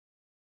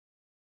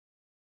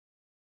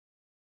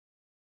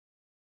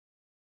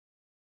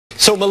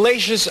So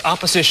Malaysia's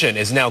opposition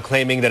is now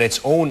claiming that its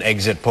own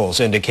exit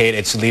polls indicate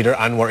its leader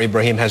Anwar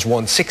Ibrahim has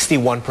won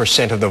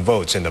 61% of the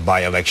votes in the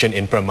by-election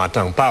in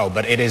Permatang Pao,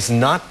 but it is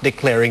not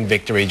declaring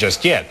victory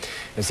just yet,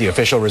 as the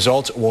official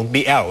results won't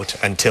be out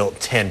until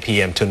 10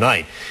 p.m.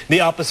 tonight.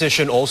 The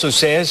opposition also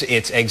says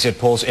its exit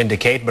polls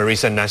indicate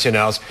Barisan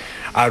Nasional's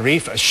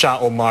Arif Shah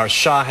Omar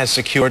Shah has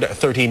secured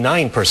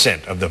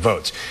 39% of the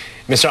votes.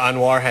 Mr.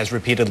 Anwar has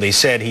repeatedly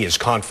said he is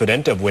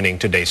confident of winning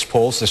today's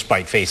polls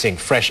despite facing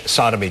fresh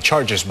sodomy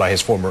charges by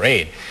his former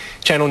aide.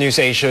 Channel News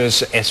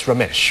Asia's S.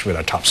 Ramesh with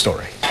our top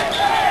story.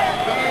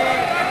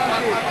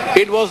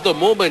 It was the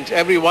moment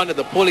everyone at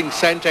the polling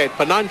centre at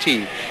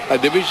Penanti, a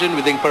division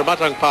within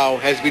Permatang Pao,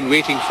 has been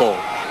waiting for.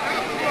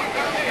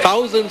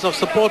 Thousands of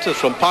supporters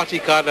from Parti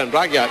Keadilan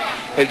Rakyat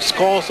and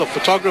scores of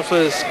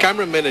photographers,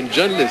 cameramen and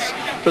journalists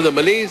from the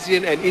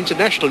Malaysian and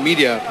international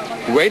media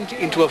went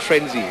into a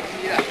frenzy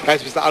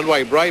as Mr.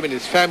 Anwar Ibrahim and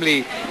his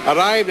family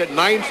arrived at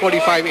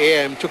 9:45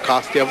 a.m. to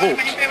cast their vote.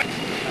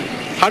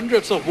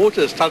 Hundreds of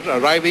voters started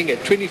arriving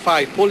at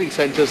 25 polling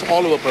centres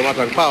all over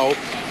Permatang Pao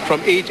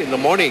from 8 in the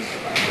morning.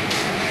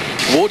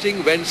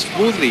 Voting went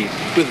smoothly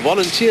with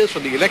volunteers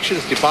from the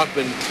elections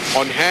department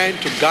on hand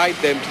to guide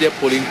them to their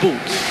polling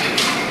booths.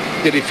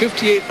 Nearly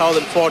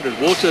 58,400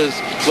 voters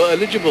were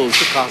eligible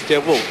to cast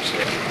their vote.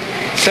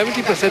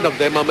 70% of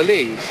them are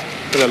Malays,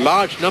 and a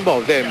large number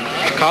of them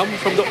come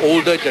from the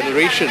older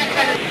generation.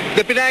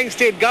 The Penang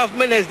state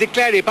government has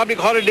declared a public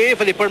holiday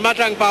for the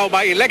Permatang Pao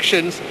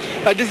by-elections,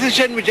 a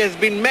decision which has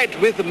been met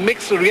with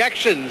mixed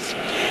reactions.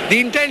 The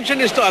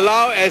intention is to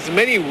allow as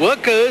many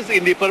workers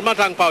in the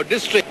Permatang Pao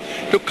district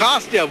to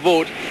cast their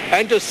vote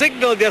and to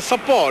signal their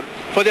support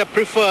for their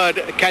preferred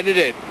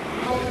candidate.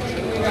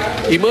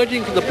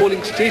 Emerging from the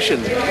polling station,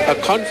 a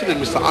confident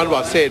Mr.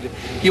 Anwar said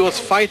he was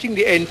fighting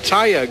the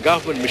entire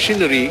government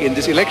machinery in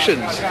these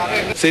elections,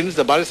 since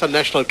the Barisan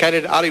Nasional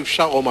candidate Arif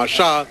Shah Omar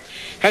Shah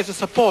has the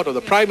support of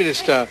the Prime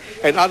Minister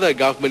and other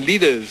government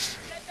leaders.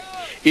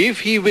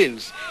 If he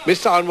wins,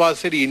 Mr. Anwar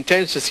said he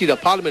intends to see the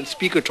Parliament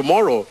Speaker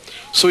tomorrow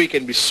so he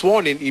can be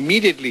sworn in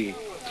immediately.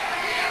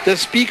 The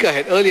Speaker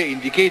had earlier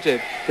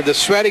indicated that the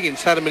swearing-in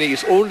ceremony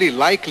is only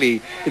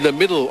likely in the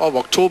middle of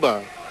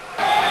October.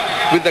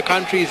 With the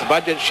country's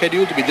budget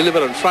scheduled to be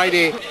delivered on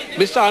Friday,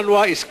 Mr.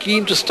 Anwar is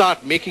keen to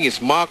start making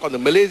his mark on the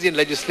Malaysian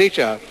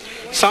legislature,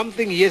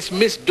 something he has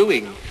missed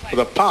doing for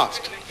the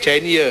past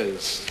 10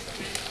 years.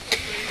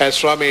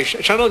 S.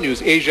 Ramesh, Channel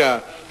News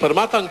Asia,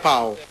 Permatang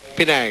Pao,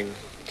 Penang.